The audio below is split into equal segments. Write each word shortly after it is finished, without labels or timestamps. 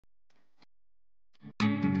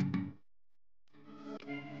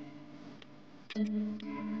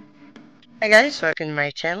Hi guys, welcome to my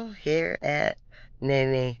channel here at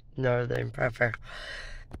Northern Prepper.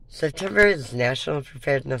 September is National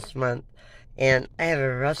Preparedness Month, and I have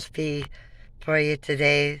a recipe for you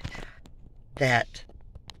today that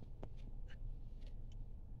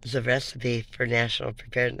is a recipe for national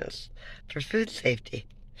preparedness for food safety.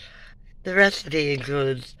 The recipe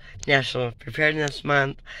includes National Preparedness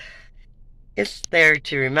Month. It's there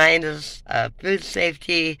to remind us of food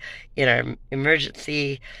safety in our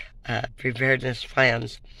emergency preparedness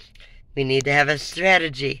plans. We need to have a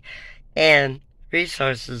strategy and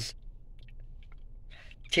resources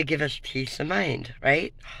to give us peace of mind,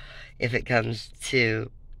 right? If it comes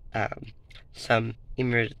to some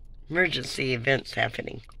emergency events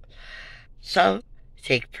happening. So,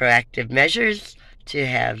 take proactive measures to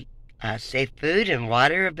have safe food and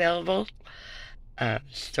water available,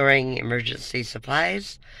 storing emergency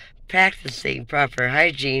supplies, practicing proper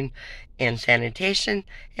hygiene and sanitation,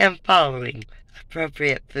 and following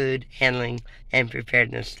appropriate food handling and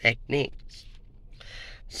preparedness techniques.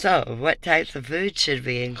 So, what types of food should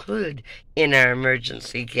we include in our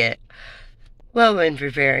emergency kit? Well, when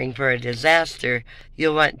preparing for a disaster,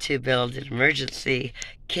 you'll want to build an emergency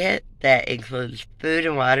kit that includes food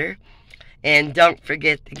and water. And don't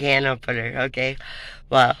forget the can opener, okay?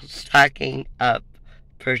 While stocking up,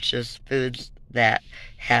 purchase foods that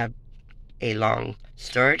have a long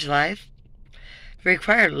storage life,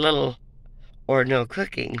 require little or no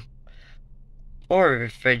cooking or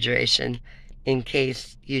refrigeration in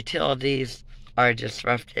case utilities are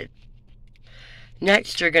disrupted.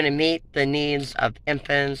 Next, you're going to meet the needs of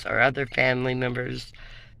infants or other family members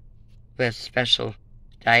with special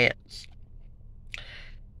diets.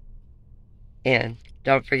 And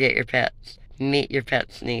don't forget your pets. Meet your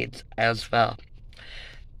pets' needs as well.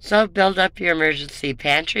 So build up your emergency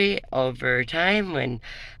pantry over time when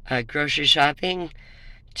grocery shopping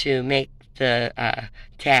to make the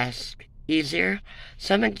task easier.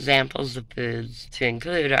 Some examples of foods to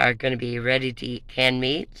include are going to be ready-to-eat canned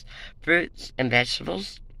meats, fruits and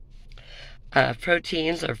vegetables,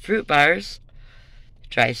 proteins or fruit bars,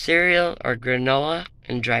 dry cereal or granola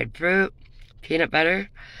and dried fruit, peanut butter,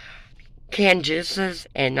 canned juices,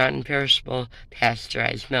 and non-perishable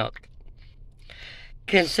pasteurized milk.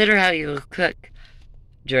 Consider how you will cook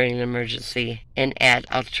during an emergency and add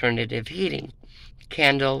alternative heating.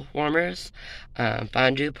 Candle warmers,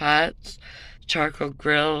 fondue pots, charcoal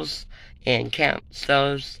grills, and camp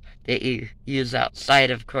stoves that you use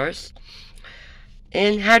outside, of course.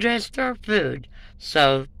 And how do I store food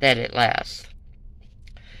so that it lasts?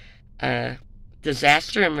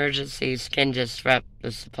 Disaster emergencies can disrupt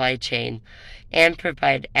the supply chain and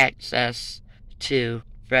provide access to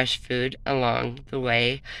fresh food along the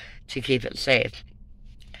way to keep it safe.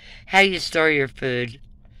 How you store your food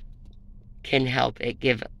can help it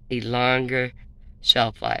give a longer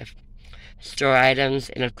shelf life. Store items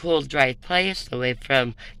in a cool, dry place away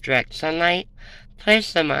from direct sunlight.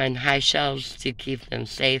 Place them on high shelves to keep them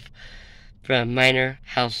safe from minor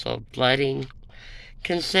household flooding.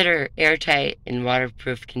 Consider airtight and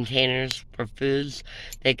waterproof containers for foods.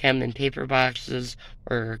 They come in paper boxes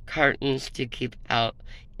or cartons to keep out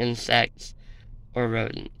insects or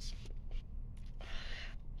rodents.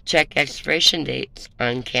 Check expiration dates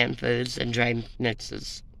on canned foods and dry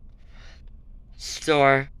mixes.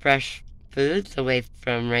 Store fresh foods away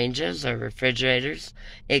from ranges or refrigerators.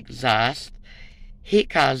 Exhaust. Heat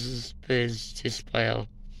causes foods to spoil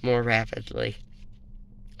more rapidly.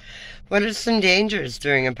 What are some dangers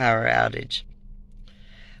during a power outage?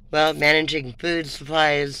 Well, managing food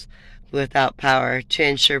supplies without power to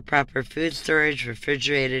ensure proper food storage,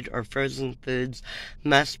 refrigerated or frozen foods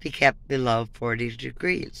must be kept below 40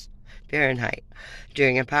 degrees Fahrenheit.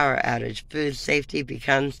 During a power outage, food safety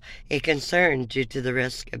becomes a concern due to the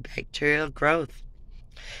risk of bacterial growth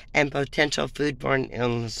and potential foodborne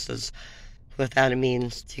illnesses without a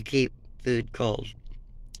means to keep food cold.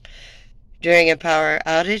 During a power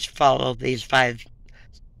outage, follow these 5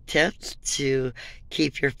 tips to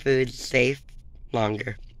keep your food safe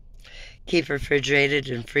longer. Keep refrigerated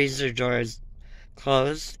and freezer doors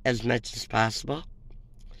closed as much as possible.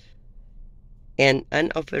 An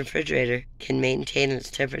unopened refrigerator can maintain its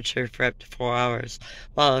temperature for up to 4 hours,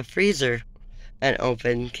 while a freezer,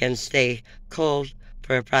 unopened, can stay cold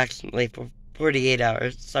for approximately 48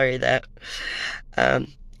 hours. Sorry that.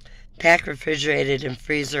 Pack refrigerated and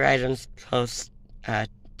freezer items close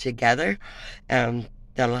together.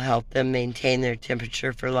 That'll help them maintain their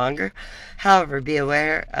temperature for longer. However, be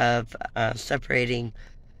aware of separating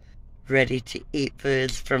ready-to-eat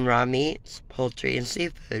foods from raw meats, poultry, and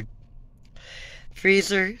seafood.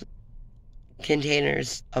 Freezer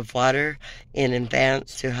containers of water in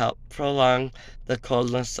advance to help prolong the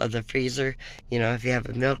coldness of the freezer. You know, if you have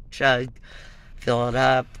a milk jug, fill it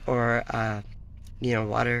up, or,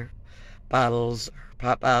 water bottles or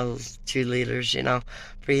pop bottles, 2 liters,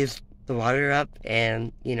 freeze the water up,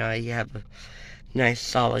 and, you have a nice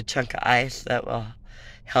solid chunk of ice that will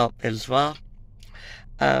help as well.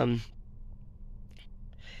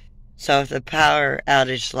 So if the power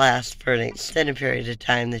outage lasts for an extended period of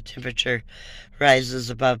time, the temperature rises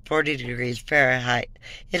above 40 degrees Fahrenheit,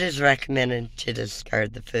 it is recommended to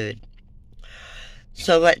discard the food.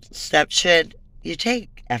 So what steps should you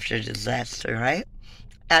take after a disaster, right?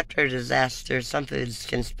 After a disaster, some foods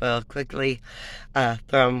can spoil quickly.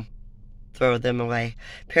 Throw them away.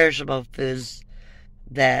 Perishable foods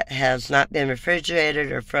that has not been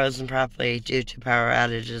refrigerated or frozen properly due to power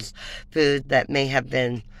outages, food that may have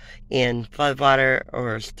been in floodwater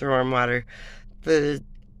or stormwater, food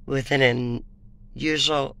with an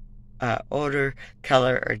unusual odor,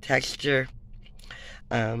 color, or texture.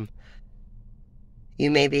 You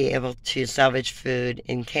may be able to salvage food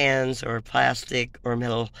in cans or plastic or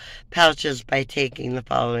metal pouches by taking the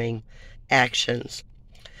following actions.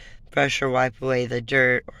 Brush or wipe away the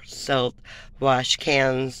dirt or silt. Wash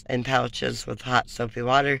cans and pouches with hot soapy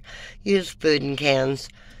water. Use food in cans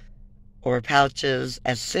or pouches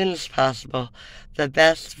as soon as possible. The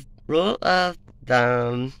best rule of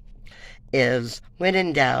thumb is, when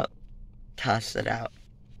in doubt, toss it out.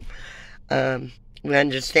 We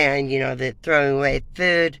understand, that throwing away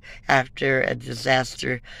food after a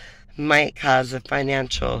disaster might cause a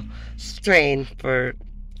financial strain for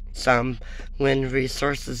some when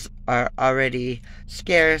resources are already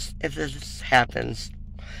scarce. If this happens,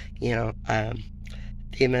 FEMA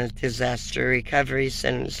Disaster Recovery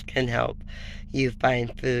Centers can help you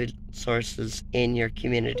find food sources in your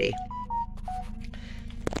community.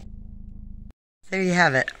 There you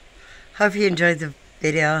have it. Hope you enjoyed the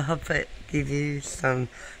video. Hope it gave you some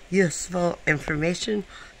useful information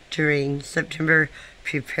during September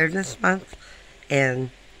Preparedness Month,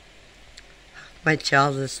 and want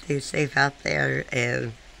y'all to stay safe out there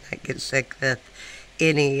and not get sick with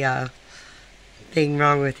any thing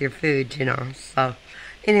wrong with your food, So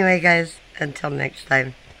anyway, guys, until next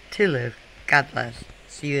time, toodaloo. God bless.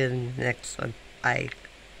 See you in the next one. Bye.